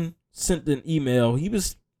Gruden sent an email. He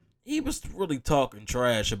was really talking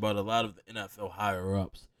trash about a lot of the NFL higher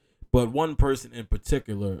ups, but one person in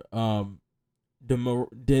particular, how do you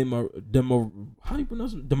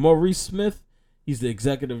pronounce it? DeMaurice Smith. He's the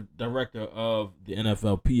executive director of the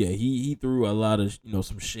NFLPA. He threw a lot of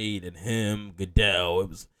some shade at him, Goodell. It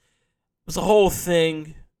was a whole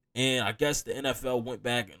thing, and I guess the NFL went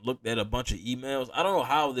back and looked at a bunch of emails. I don't know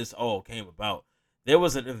how this all came about. There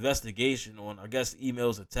was an investigation on, I guess,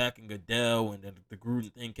 emails attacking Goodell, and then the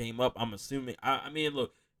Gruden thing came up. I'm assuming. I mean,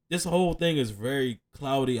 look, this whole thing is very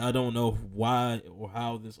cloudy. I don't know why or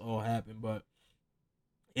how this all happened, but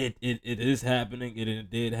it is happening. It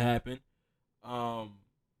did happen.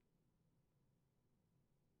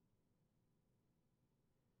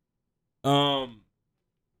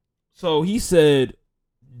 So he said,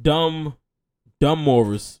 dumb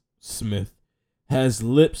Morris Smith has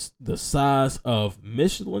lips the size of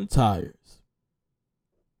Michelin tires.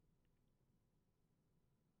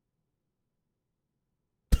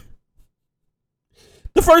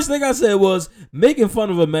 The first thing I said was, making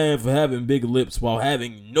fun of a man for having big lips while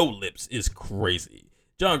having no lips is crazy.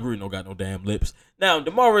 John Gruden don't got no damn lips. Now,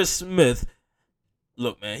 DeMaurice Smith,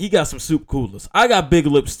 look, man, he got some soup coolers. I got big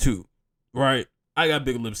lips too, right? I got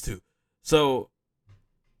big lips too. So,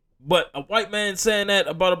 but a white man saying that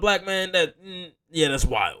about a black man, that's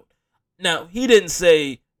wild. Now, he didn't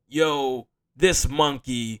say, yo, this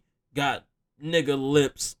monkey got nigga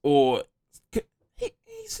lips, or he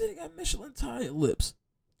said he got Michelin tire lips.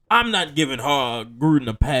 I'm not giving Gruden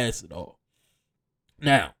a pass at all.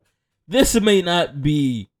 Now, this may not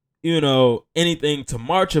be, anything to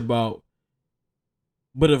march about,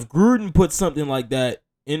 but if Gruden put something like that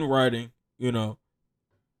in writing,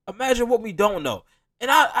 imagine what we don't know.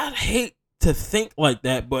 And I hate to think like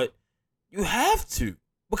that, but you have to,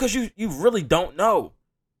 because you really don't know.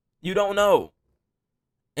 You don't know.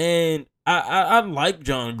 And I like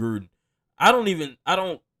John Gruden. I don't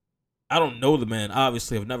know the man.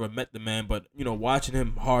 Obviously, I've never met the man, but watching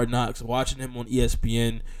him Hard Knocks, watching him on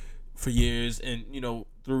ESPN for years, and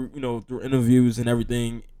through interviews and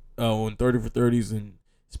everything, on 30 for 30s and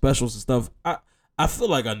specials and stuff, I feel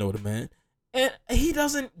like I know the man, and he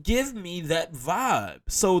doesn't give me that vibe.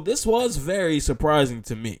 So this was very surprising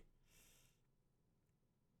to me.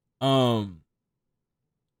 So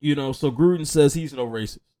Gruden says he's no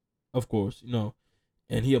racist, of course,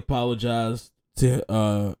 and he apologized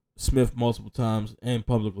to Smith multiple times and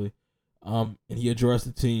publicly. And he addressed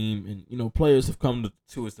the team, and players have come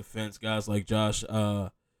to his defense, guys like Josh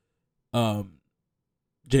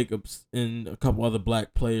Jacobs and a couple other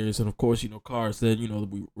black players, and of course, Carr said,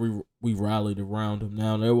 we rallied around him.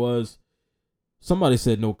 Now, there was somebody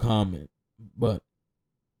said no comment, but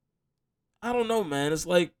I don't know, man. It's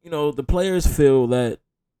like, the players feel that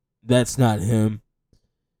that's not him.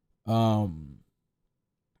 Gruden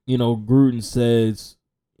says,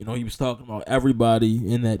 he was talking about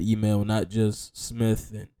everybody in that email, not just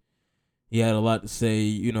Smith, and he had a lot to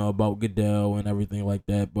say, about Goodell and everything like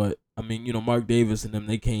that. But I mean, Mark Davis and them,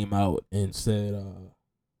 they came out and said,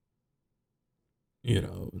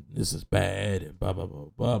 this is bad and blah blah blah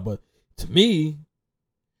blah. But to me,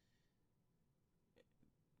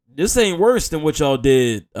 this ain't worse than what y'all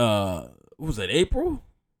did. What was that, April?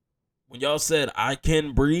 When y'all said I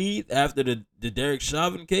can breathe after the Derek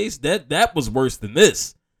Chauvin case, that was worse than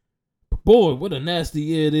this. But boy, what a nasty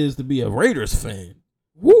year it is to be a Raiders fan.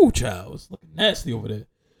 Woo, child, it's looking nasty over there.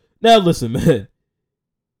 Now listen, man.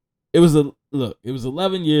 It was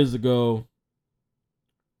 11 years ago.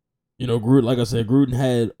 Gruden, like I said, Gruden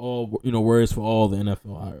had all words for all the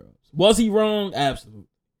NFL higher-ups. Was he wrong? Absolutely.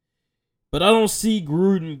 But I don't see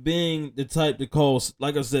Gruden being the type to call,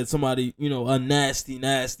 like I said, somebody, a nasty,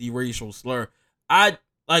 nasty racial slur.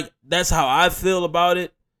 That's how I feel about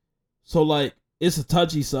it. So, it's a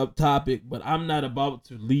touchy subtopic, but I'm not about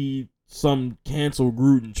to lead some cancel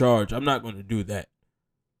Gruden charge. I'm not going to do that.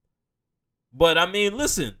 But, I mean,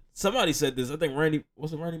 listen, somebody said this. I think Randy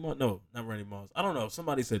Moss? No, not Randy Moss. I don't know.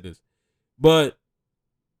 Somebody said this. But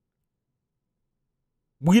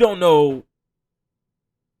we don't know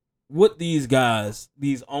what these guys,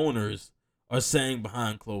 these owners, are saying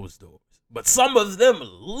behind closed doors. But some of them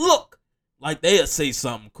look like they'll say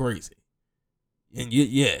something crazy. And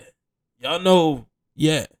y'all know,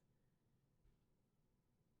 yeah.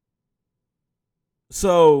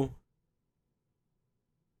 So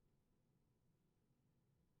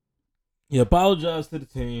he apologized to the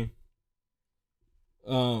team.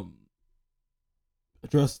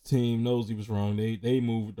 Addressed the team, knows he was wrong. They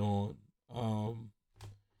moved on.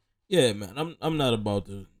 Yeah, man. I'm not about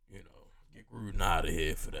to, get Gruden out of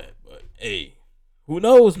here for that. But hey, who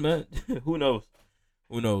knows, man? Who knows?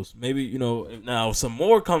 Who knows? Maybe, if now some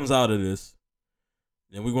more comes out of this,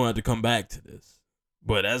 then we're gonna have to come back to this.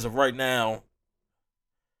 But as of right now,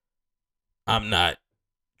 I'm not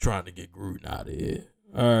trying to get Gruden out of here.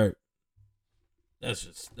 All right. That's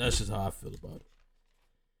just how I feel about it.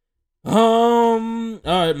 All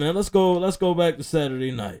right, man. Let's go back to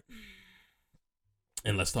Saturday night.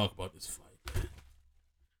 And let's talk about this fight.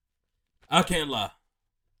 I can't lie.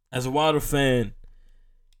 As a Wilder fan,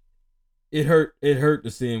 it hurt to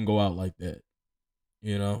see him go out like that.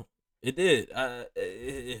 It did.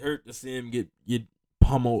 It hurt to see him get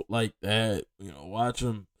pummeled like that. Watch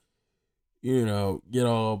him, get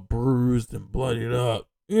all bruised and bloodied up.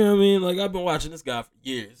 You know what I mean? Like, I've been watching this guy for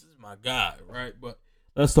years. This is my guy, right? But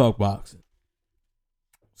let's talk boxing.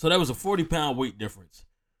 So that was a 40-pound weight difference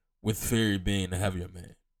with Fury being the heavier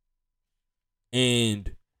man.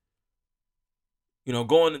 And,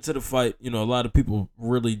 going into the fight, a lot of people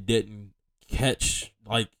really didn't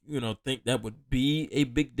think that would be a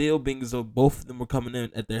big deal, being as though both of them were coming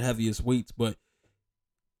in at their heaviest weights. But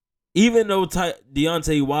even though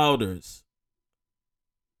Deontay Wilder's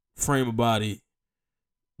frame of body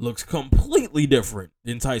looks completely different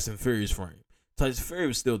than Tyson Fury's frame, Tyson Fury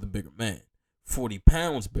was still the bigger man, 40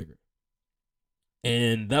 pounds bigger.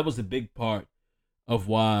 And that was a big part of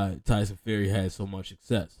why Tyson Fury had so much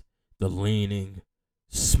success. The leaning,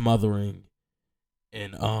 smothering,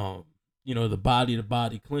 and the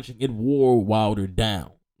body-to-body clinching. It wore Wilder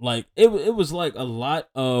down. Like, it was like a lot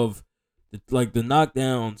of the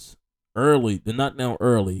knockdowns early. The knockdown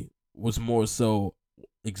early was more so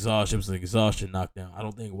exhaustion. It was an exhaustion knockdown. I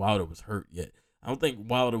don't think Wilder was hurt yet. I don't think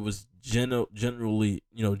Wilder was genuinely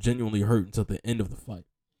hurt until the end of the fight.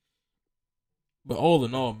 But all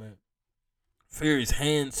in all, man, Fury's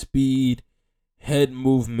hand speed, head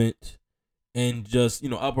movement, and just,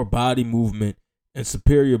 upper body movement and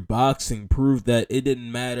superior boxing proved that it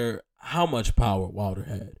didn't matter how much power Wilder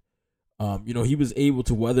had. He was able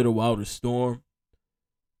to weather the Wilder storm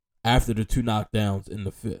after the 2 knockdowns in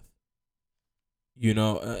the 5th.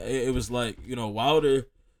 It was like, Wilder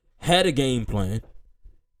had a game plan.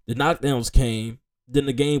 The knockdowns came. Then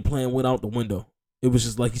the game plan went out the window. It was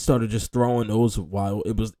just like he started just throwing those while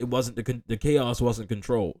it wasn't the chaos wasn't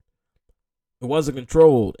controlled. It wasn't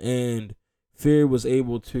controlled, and Fury was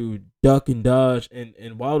able to duck and dodge,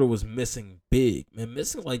 and Wilder was missing big. Man,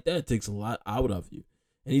 missing like that takes a lot out of you,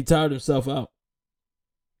 and he tired himself out.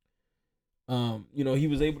 He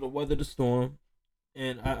was able to weather the storm,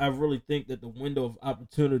 and I really think that the window of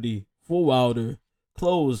opportunity for Wilder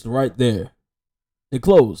closed right there. It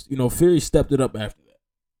closed. Fury stepped it up after that.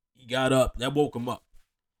 He got up. That woke him up.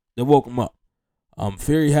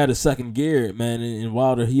 Fury had a second gear, man, and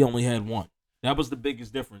Wilder, he only had one. That was the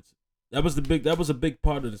biggest difference. That was a big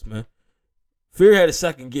part of this, man. Fury had a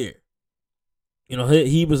second gear.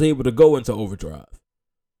 He was able to go into overdrive.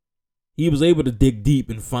 He was able to dig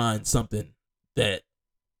deep and find something that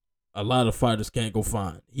a lot of fighters can't go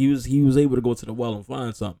find. He was able to go to the well and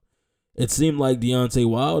find something. It seemed like Deontay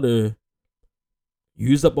Wilder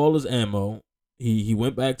used up all his ammo. He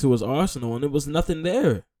went back to his arsenal, and there was nothing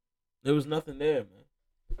there. There was nothing there, man.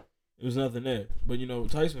 There was nothing there. But,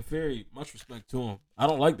 Tyson Fury, much respect to him. I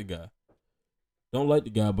don't like the guy.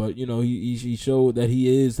 But, he showed that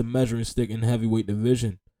he is the measuring stick in the heavyweight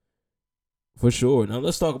division. For sure. Now,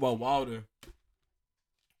 let's talk about Wilder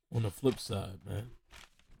on the flip side, man.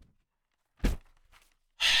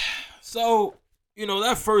 So,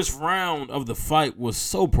 that first round of the fight was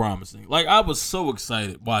so promising. Like, I was so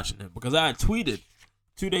excited watching it because I had tweeted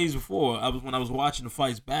 2 days before when I was watching the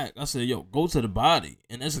fights back. I said, yo, go to the body.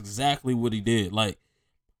 And that's exactly what he did. Like,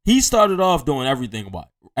 he started off doing everything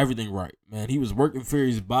right, man. He was working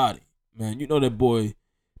Fury's body. Man, that boy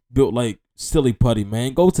built like silly putty,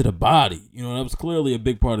 man. Go to the body. That was clearly a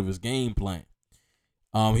big part of his game plan.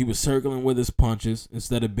 He was circling with his punches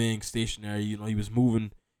instead of being stationary. He was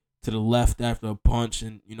moving to the left after a punch,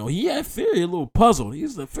 and he had Fury a little puzzled. He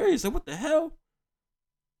was like, Fury said, "What the hell?"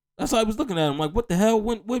 That's why I was looking at him like, "What the hell?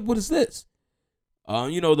 What is this?"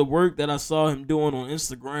 The work that I saw him doing on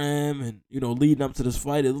Instagram and leading up to this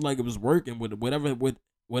fight, it looked like it was working. With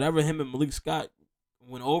whatever him and Malik Scott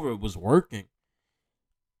went over, it was working,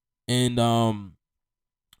 and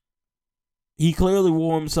he clearly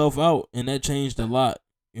wore himself out, and that changed a lot.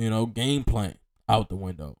 Game plan out the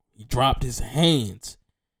window. He dropped his hands.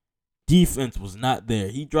 Defense was not there.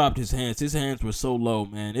 He dropped his hands. His hands were so low,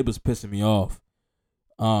 man. It was pissing me off.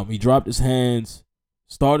 He dropped his hands,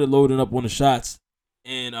 started loading up on the shots,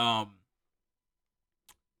 and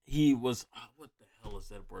he was what the hell is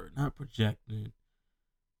that word? Not projecting.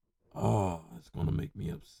 Oh, it's gonna make me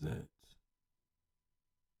upset.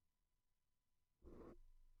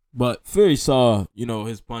 But Fury saw,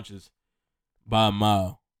 his punches by a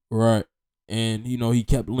mile, right? And, he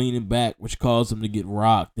kept leaning back, which caused him to get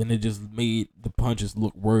rocked. And it just made the punches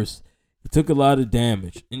look worse. He took a lot of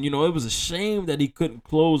damage. And, it was a shame that he couldn't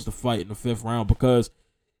close the fight in the 5th round because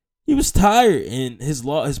he was tired and his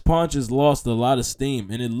punches lost a lot of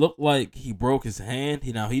steam. And it looked like he broke his hand.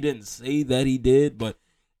 He didn't say that he did, but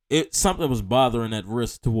something was bothering that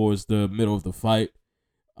wrist towards the middle of the fight.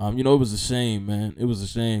 It was a shame, man. It was a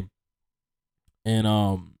shame. And,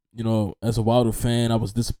 as a Wilder fan, I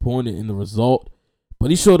was disappointed in the result, but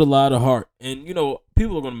he showed a lot of heart. And,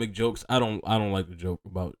 people are going to make jokes. I don't like to joke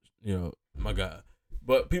about, my guy,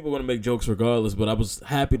 but people are going to make jokes regardless. But I was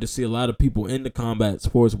happy to see a lot of people in the combat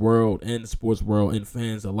sports world and the sports world and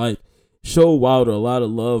fans alike show Wilder a lot of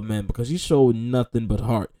love, man, because he showed nothing but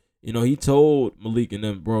heart. He told Malik and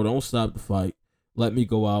them, bro, don't stop the fight. Let me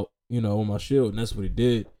go out, on my shield. And that's what he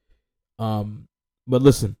did. But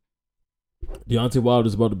listen, Deontay Wilder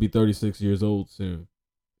is about to be 36 years old soon.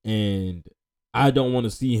 And I don't want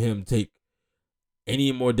to see him take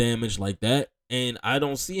any more damage like that. And I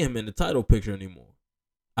don't see him in the title picture anymore.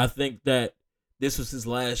 I think that this was his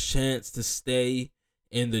last chance to stay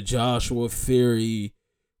in the Joshua Fury,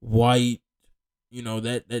 White,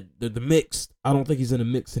 the mix. I don't think he's in the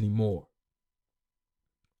mix anymore.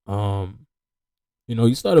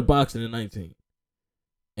 He started boxing in 19.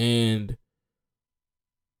 And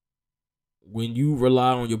when you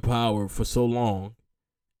rely on your power for so long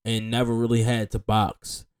and never really had to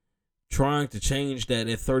box, trying to change that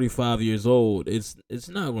at 35 years old, it's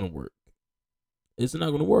not going to work. It's not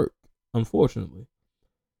going to work, unfortunately.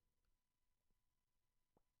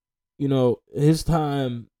 His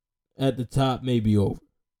time at the top may be over.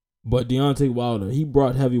 But Deontay Wilder, he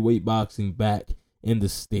brought heavyweight boxing back in the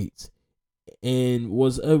States. And he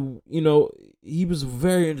was a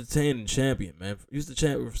very entertaining champion, man. He was the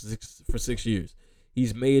champion for 6 years.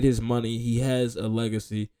 He's made his money. He has a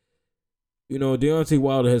legacy. Deontay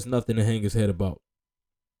Wilder has nothing to hang his head about.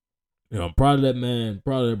 I'm proud of that man,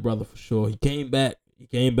 proud of that brother for sure. He came back. He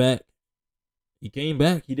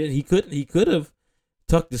could have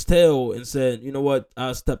tucked his tail and said, you know what,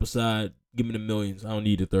 I'll step aside, give me the millions. I don't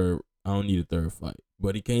need a third fight.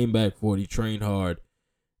 But he came back for it. He trained hard.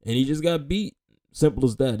 And he just got beat. Simple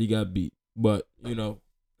as that. He got beat. But, hell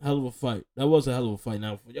of a fight. That was a hell of a fight.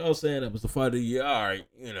 Now, for y'all saying that was the fight of the year, all right,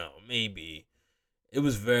 maybe. It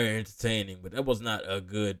was very entertaining, but that was not a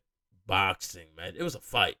good boxing, man. It was a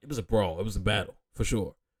fight. It was a brawl. It was a battle, for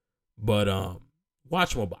sure. But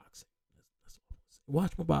watch more boxing.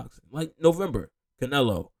 Watch more boxing. Like November,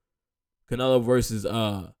 Canelo versus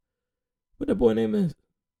what that boy name is?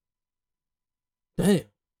 Damn.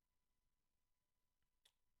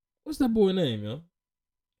 What's that boy name, yo?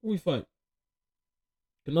 Who we fight?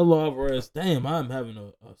 Canelo Alvarez. Damn, I'm having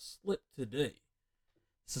a slip today.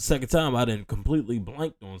 It's the second time I didn't completely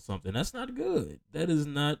blanked on something. That's not good. That is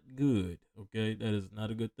not good. Okay, that is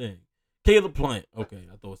not a good thing. Caleb Plant. Okay,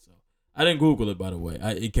 I thought so. I didn't Google it, by the way.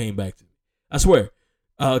 It came back to me. I swear.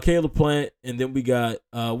 Caleb Plant, and then we got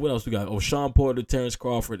what else we got? Sean Porter, Terrence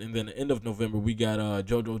Crawford, and then the end of November we got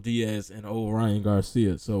Jojo Diaz and Ryan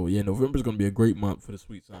Garcia. So yeah, November's gonna be a great month for the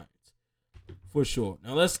Sweet Science. For sure.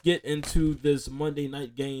 Now let's get into this Monday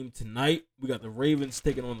night game tonight. We got the Ravens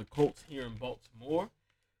taking on the Colts here in Baltimore.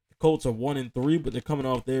 The Colts are 1-3, but they're coming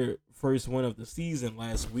off their first win of the season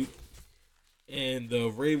last week. And the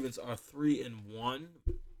Ravens are 3-1.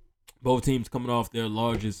 Both teams coming off their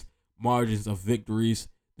largest margins of victories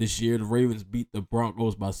this year. The Ravens beat the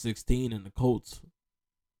Broncos by 16, and the Colts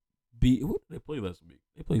beat, who did they play last week?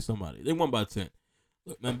 They played somebody. They won by 10.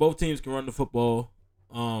 Look, man, both teams can run the football.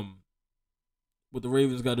 What the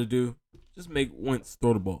Ravens got to do, just make Wentz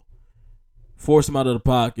throw the ball. Force him out of the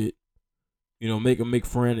pocket. Make him make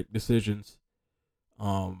frantic decisions.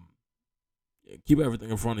 Keep everything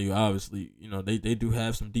in front of you, obviously. They do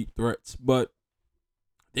have some deep threats, but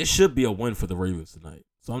this should be a win for the Ravens tonight.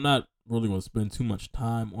 So I'm not really going to spend too much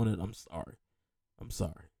time on it. I'm sorry.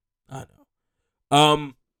 I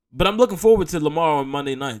know. But I'm looking forward to Lamar on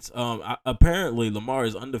Monday nights. Apparently Lamar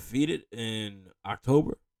is undefeated in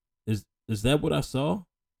October. Is that what I saw?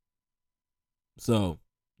 So,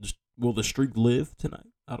 will the streak live tonight?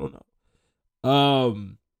 I don't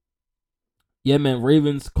know. Yeah, man,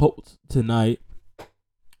 Ravens, Colts tonight.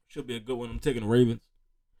 Should be a good one. I'm taking the Ravens.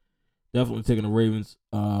 Definitely taking the Ravens.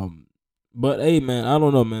 But, hey, man, I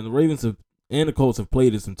don't know, man. The Ravens and the Colts have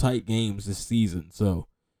played in some tight games this season. So,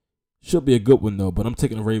 Should be a good one though, but I'm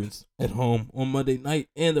taking the Ravens at home on Monday night,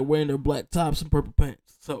 and they're wearing their black tops and purple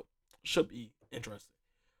pants, so should be interesting.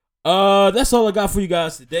 That's all I got for you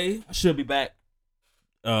guys today. I should be back,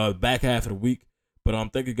 back half of the week,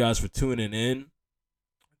 but thank you guys for tuning in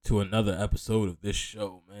to another episode of this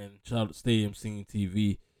show, man. Shout out to Stadium Scene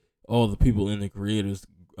TV, all the people in the creator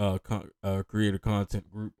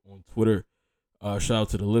content group on Twitter. Shout out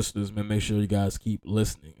to the listeners, man. Make sure you guys keep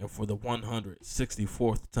listening. And for the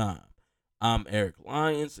 164th time, I'm Eric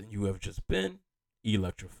Lyons, and you have just been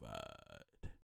electrified.